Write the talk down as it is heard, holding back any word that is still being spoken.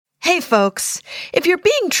Hey folks, if you're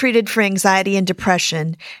being treated for anxiety and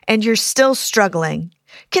depression and you're still struggling,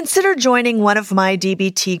 consider joining one of my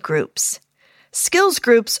DBT groups. Skills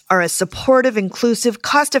groups are a supportive, inclusive,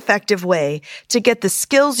 cost-effective way to get the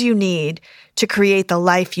skills you need to create the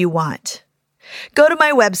life you want. Go to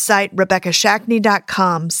my website,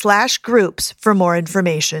 RebeccaShackney.com/groups for more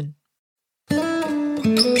information.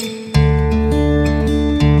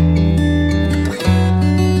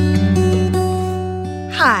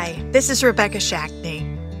 Hi, this is Rebecca Shackney,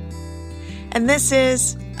 and this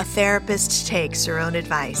is A Therapist Takes Her Own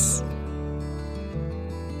Advice.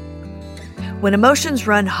 When emotions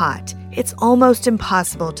run hot, it's almost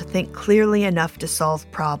impossible to think clearly enough to solve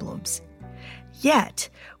problems. Yet,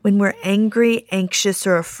 when we're angry, anxious,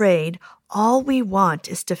 or afraid, all we want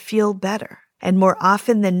is to feel better. And more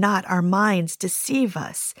often than not, our minds deceive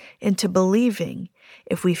us into believing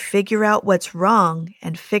if we figure out what's wrong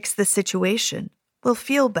and fix the situation, we'll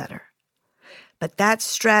feel better. But that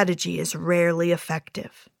strategy is rarely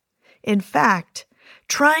effective. In fact,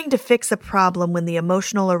 trying to fix a problem when the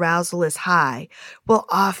emotional arousal is high will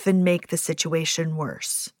often make the situation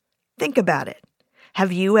worse. Think about it.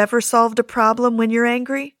 Have you ever solved a problem when you're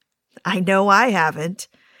angry? I know I haven't.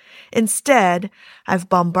 Instead, I've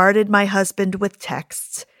bombarded my husband with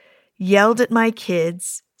texts, yelled at my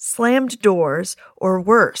kids, slammed doors, or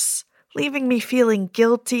worse, leaving me feeling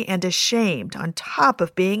guilty and ashamed on top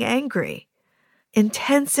of being angry.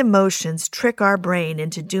 Intense emotions trick our brain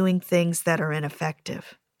into doing things that are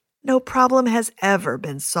ineffective. No problem has ever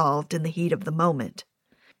been solved in the heat of the moment.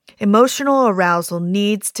 Emotional arousal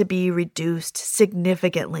needs to be reduced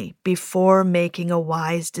significantly before making a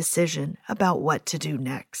wise decision about what to do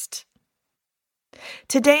next.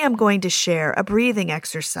 Today I'm going to share a breathing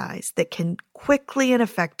exercise that can quickly and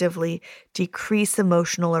effectively decrease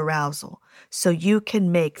emotional arousal so you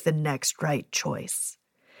can make the next right choice.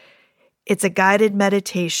 It's a guided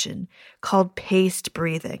meditation called paced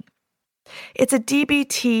breathing. It's a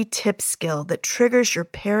DBT tip skill that triggers your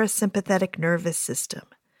parasympathetic nervous system.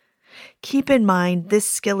 Keep in mind, this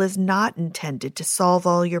skill is not intended to solve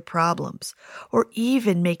all your problems or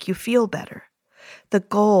even make you feel better. The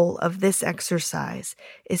goal of this exercise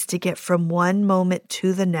is to get from one moment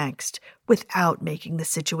to the next without making the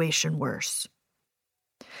situation worse.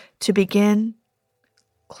 To begin,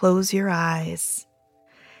 close your eyes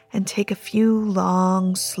and take a few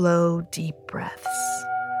long, slow, deep breaths.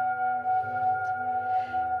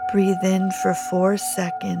 Breathe in for 4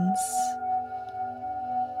 seconds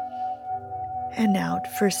and out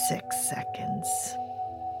for 6 seconds.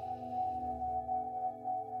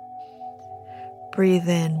 Breathe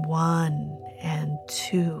in 1 and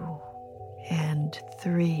 2 and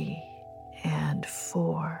 3 and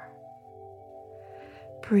 4.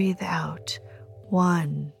 Breathe out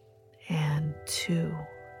 1 and 2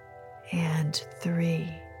 and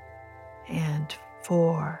 3 and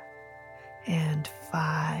 4 and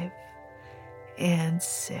 5 and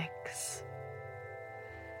 6.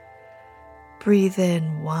 Breathe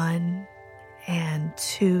in 1 and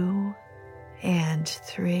 2 and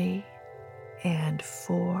 3 and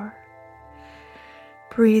 4.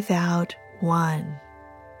 Breathe out 1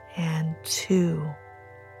 and 2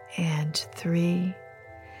 and 3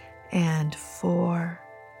 and 4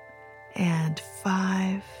 and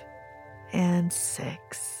 5 and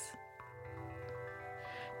 6.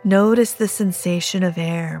 Notice the sensation of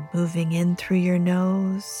air moving in through your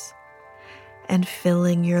nose and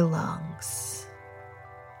filling your lungs.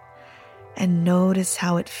 And notice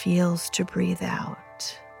how it feels to breathe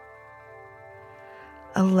out.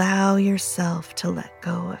 Allow yourself to let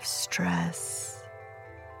go of stress,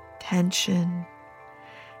 tension,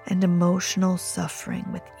 and emotional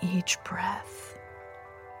suffering with each breath.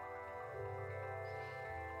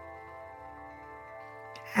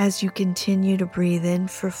 As you continue to breathe in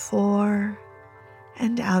for 4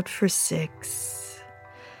 and out for 6,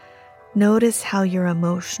 notice how your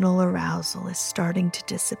emotional arousal is starting to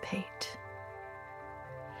dissipate.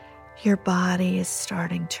 Your body is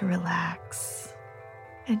starting to relax,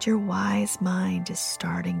 and your wise mind is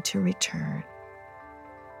starting to return.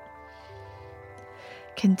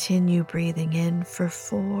 Continue breathing in for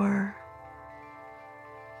 4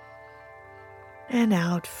 and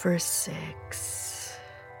out for 6.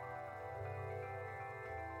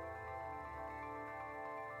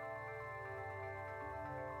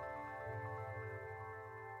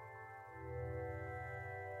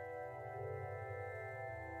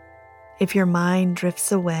 If your mind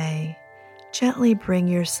drifts away, gently bring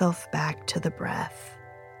yourself back to the breath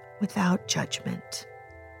without judgment.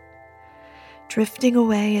 Drifting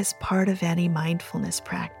away is part of any mindfulness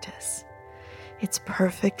practice. It's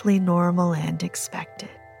perfectly normal and expected.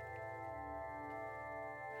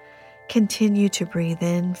 Continue to breathe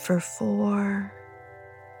in for 4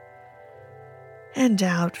 and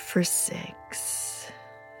out for 6.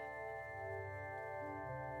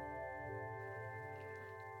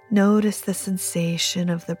 Notice the sensation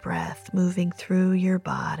of the breath moving through your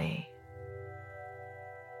body.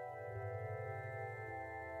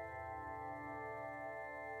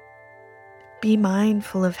 Be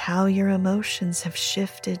mindful of how your emotions have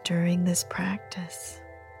shifted during this practice.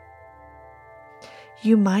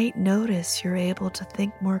 You might notice you're able to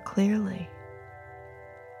think more clearly,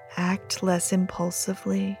 act less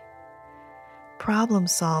impulsively, problem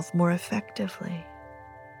solve more effectively.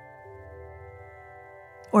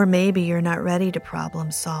 Or maybe you're not ready to problem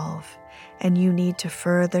solve and you need to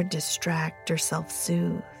further distract or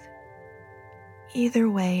self-soothe. Either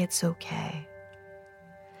way, it's okay.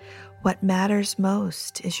 What matters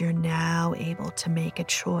most is you're now able to make a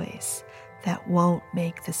choice that won't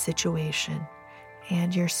make the situation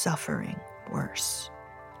and your suffering worse.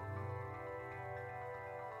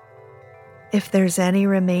 If there's any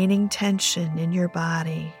remaining tension in your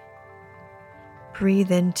body,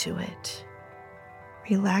 breathe into it.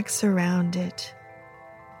 Relax around it.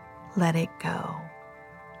 Let it go.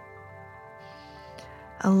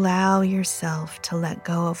 Allow yourself to let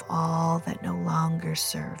go of all that no longer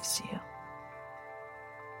serves you.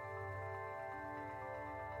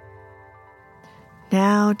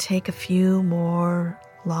 Now take a few more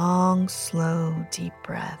long, slow, deep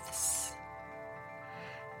breaths.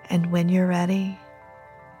 And when you're ready,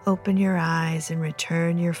 open your eyes and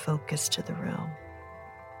return your focus to the room.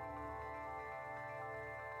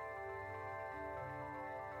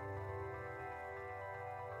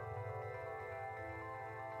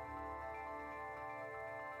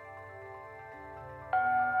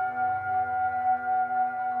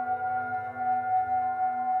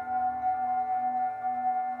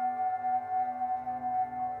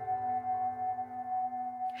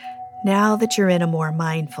 Now that you're in a more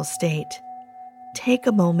mindful state, take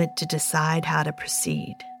a moment to decide how to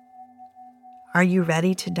proceed. Are you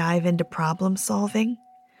ready to dive into problem solving?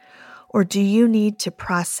 Or do you need to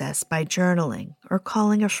process by journaling or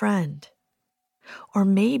calling a friend? Or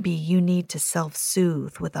maybe you need to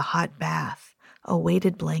self-soothe with a hot bath, a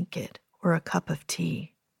weighted blanket, or a cup of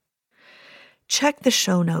tea. Check the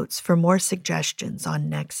show notes for more suggestions on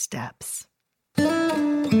next steps.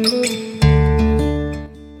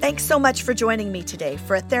 Thanks so much for joining me today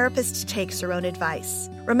for A Therapist Takes Her Own Advice.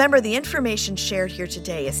 Remember, the information shared here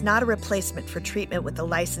today is not a replacement for treatment with a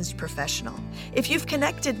licensed professional. If you've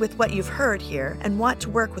connected with what you've heard here and want to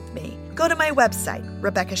work with me, go to my website,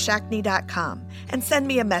 RebeccaShackney.com, and send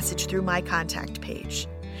me a message through my contact page.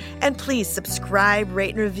 And please subscribe,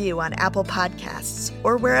 rate, and review on Apple Podcasts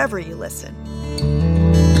or wherever you listen.